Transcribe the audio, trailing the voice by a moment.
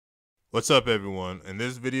What's up, everyone? In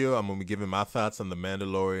this video, I'm going to be giving my thoughts on The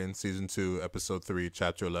Mandalorian Season 2, Episode 3,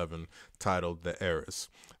 Chapter 11, titled The Heiress.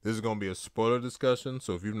 This is going to be a spoiler discussion,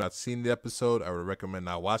 so if you've not seen the episode, I would recommend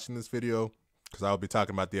not watching this video, because I'll be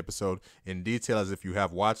talking about the episode in detail as if you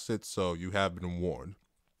have watched it, so you have been warned.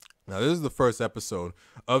 Now, this is the first episode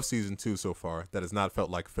of Season 2 so far that has not felt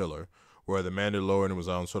like filler, where the Mandalorian was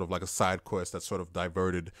on sort of like a side quest that sort of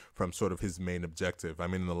diverted from sort of his main objective. I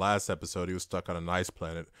mean, in the last episode, he was stuck on an ice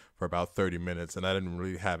planet for about 30 minutes, and that didn't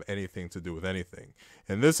really have anything to do with anything.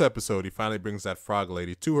 In this episode, he finally brings that frog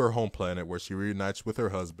lady to her home planet where she reunites with her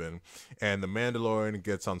husband, and the Mandalorian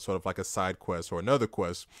gets on sort of like a side quest or another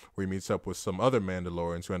quest where he meets up with some other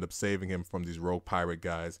Mandalorians who end up saving him from these rogue pirate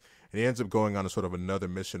guys, and he ends up going on a sort of another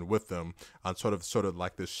mission with them on sort of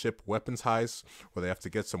like this ship weapons heist where they have to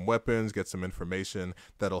get some weapons, get some information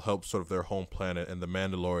that'll help sort of their home planet, and the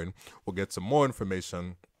Mandalorian will get some more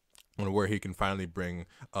information on where he can finally bring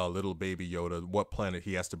little baby Yoda, what planet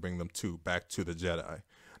he has to bring them to, back to the Jedi.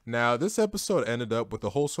 Now, this episode ended up with the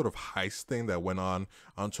whole sort of heist thing that went on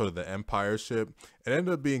sort of the Empire ship. It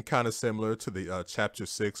ended up being kind of similar to the chapter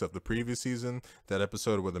 6 of the previous season, that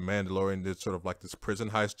episode where the Mandalorian did sort of like this prison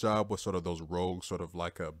heist job with sort of those rogue sort of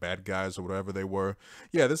like bad guys or whatever they were.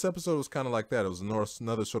 Yeah, this episode was kind of like that. It was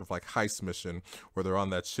another sort of like heist mission where they're on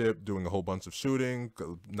that ship doing a whole bunch of shooting,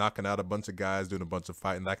 knocking out a bunch of guys, doing a bunch of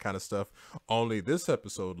fighting, that kind of stuff. Only this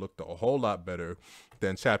episode looked a whole lot better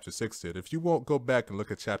than chapter 6 did. If you won't go back and look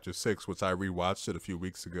at chapter 6, which I rewatched it a few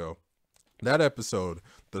weeks ago, that episode,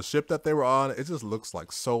 the ship that they were on, it just looks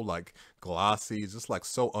like so like glossy, just like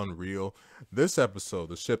so unreal. This episode,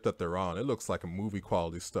 the ship that they're on, it looks like a movie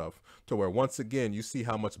quality stuff, to where once again you see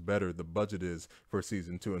how much better the budget is for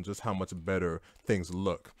season 2 and just how much better things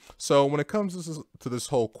look. So when it comes to this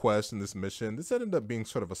whole quest and this mission, this ended up being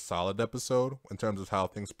sort of a solid episode in terms of how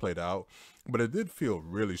things played out, but it did feel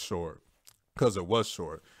really short. Because it was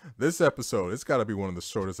short. This episode, it's got to be one of the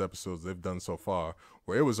shortest episodes they've done so far,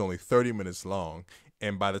 where it was only 30 minutes long.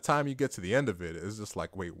 And by the time you get to the end of it, it's just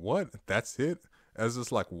like, wait, what? That's it? It's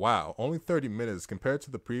just like, wow, only 30 minutes compared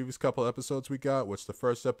to the previous couple episodes we got, which the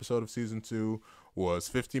first episode of season 2 was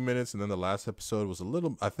 50 minutes, and then the last episode was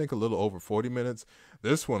I think a little over 40 minutes.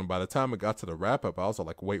 This one, by the time it got to the wrap up, I was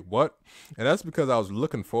like, wait, what? And that's because I was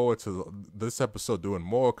looking forward to this episode doing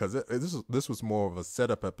more, because this was more of a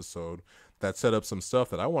setup episode that set up some stuff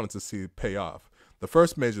that I wanted to see pay off. The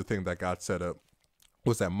first major thing that got set up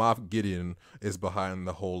was that Moff Gideon is behind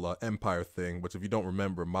the whole Empire thing, which if you don't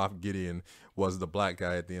remember, Moff Gideon was the black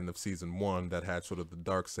guy at the end of season 1 that had sort of the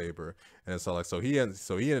dark saber, and it's all like, so he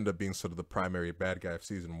ended up being sort of the primary bad guy of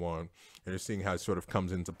season 1, and you're seeing how it sort of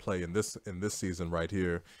comes into play in this season right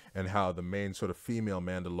here, and how the main sort of female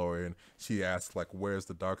Mandalorian, she asks like, where's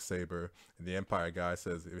the dark saber, and the Empire guy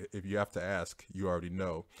says, if you have to ask, you already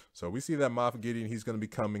know. So we see that Moff Gideon, he's going to be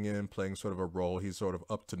coming in playing sort of a role. He's sort of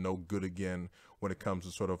up to no good again when it comes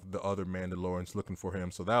to sort of the other Mandalorians looking for him.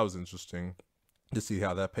 So that was interesting to see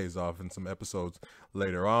how that pays off in some episodes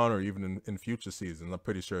later on, or even in future seasons. I'm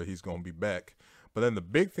pretty sure he's going to be back. But then the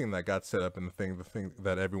big thing that got set up, and the thing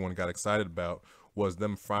that everyone got excited about, was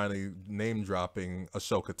them finally name dropping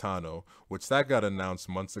Ahsoka Tano, which that got announced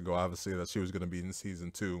months ago, obviously, that she was going to be in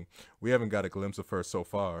season 2. We haven't got a glimpse of her so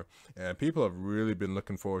far, and people have really been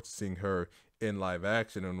looking forward to seeing her in live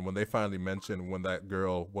action. And when they finally mentioned when that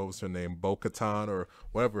girl, what was her name, Bo-Katan or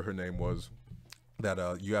whatever her name was,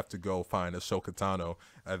 that you have to go find Ahsoka Tano,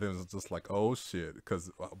 I think it was just like, oh shit,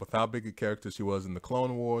 because with how big a character she was in the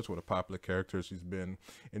Clone Wars, what a popular character she's been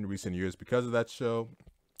in recent years because of that show,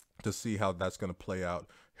 to see how that's going to play out,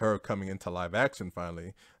 her coming into live action finally,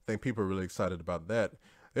 I think people are really excited about that.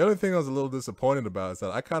 The only thing I was a little disappointed about is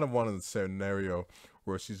that I kind of wanted a scenario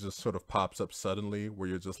where she just sort of pops up suddenly, where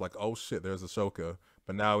you're just like, oh shit, there's Ahsoka.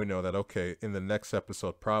 But now we know that, okay, in the next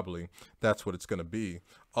episode, probably, that's what it's going to be.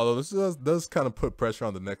 Although this does kind of put pressure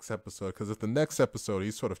on the next episode, because if the next episode,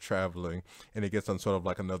 he's sort of traveling, and he gets on sort of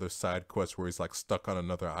like another side quest where he's like stuck on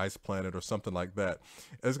another ice planet or something like that,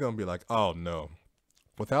 it's going to be like, oh no.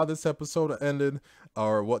 With how this episode ended,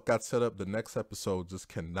 or what got set up, the next episode just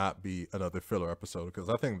cannot be another filler episode, because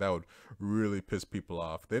I think that would really piss people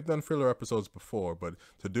off. They've done filler episodes before, but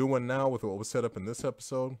to do one now with what was set up in this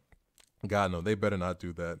episode, God no, they better not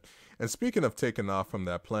do that. And speaking of taking off from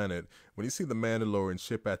that planet, when you see the Mandalorian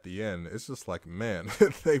ship at the end, it's just like, man,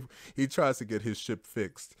 he tries to get his ship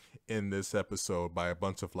fixed in this episode by a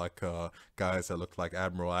bunch of like guys that look like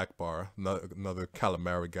Admiral Akbar, another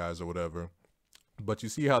calamari guys or whatever. But you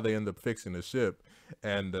see how they end up fixing the ship,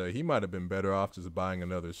 and he might have been better off just buying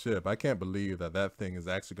another ship. I can't believe that that thing is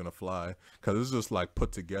actually gonna fly, because it's just like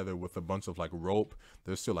put together with a bunch of like rope.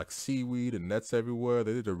 There's still like seaweed and nets everywhere.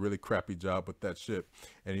 They did a really crappy job with that ship,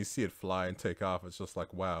 and you see it fly and take off. It's just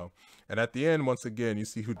like wow. And at the end, once again, you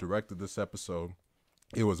see who directed this episode.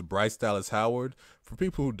 It was Bryce Dallas Howard. For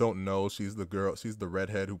people who don't know, she's the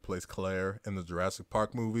redhead who plays Claire in the Jurassic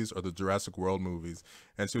Park movies or the Jurassic World movies.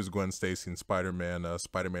 And she was Gwen Stacy in Spider-Man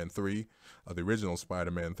 3, the original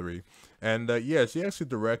Spider-Man 3. And yeah, she actually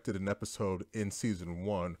directed an episode in season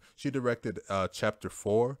 1. She directed chapter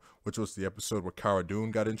 4, which was the episode where Cara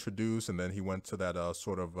Dune got introduced, and then he went to that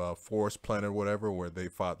sort of forest planet or whatever, where they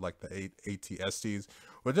fought like the AT-STs,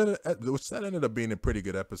 which that ended up being a pretty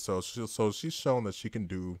good episode. So she's shown that she can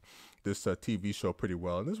do this TV show pretty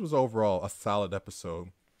well. And this was overall a solid episode.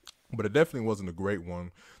 But it definitely wasn't a great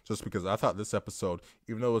one, just because I thought this episode,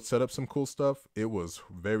 even though it set up some cool stuff, it was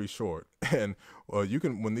very short. And you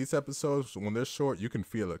can, when these episodes, when they're short, you can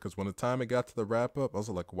feel it. Because when the time it got to the wrap up, I was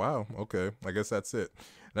like, wow, okay, I guess that's it.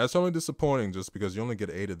 And that's only disappointing, just because you only get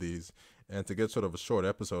 8 of these. And to get sort of a short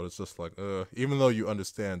episode, it's just like, even though you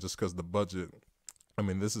understand, just because the budget, I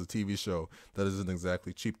mean, this is a TV show that isn't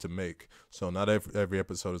exactly cheap to make. So not every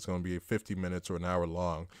episode is going to be 50 minutes or an hour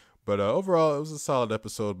long. But overall, it was a solid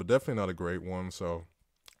episode, but definitely not a great one. So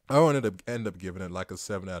I wanted to end up giving it like a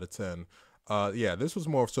 7 out of 10. Yeah, this was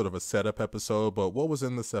more of sort of a setup episode, but what was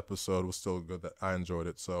in this episode was still good. That I enjoyed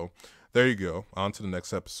it. So there you go. On to the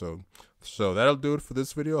next episode. So that'll do it for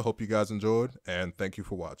this video. I hope you guys enjoyed, and thank you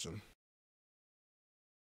for watching.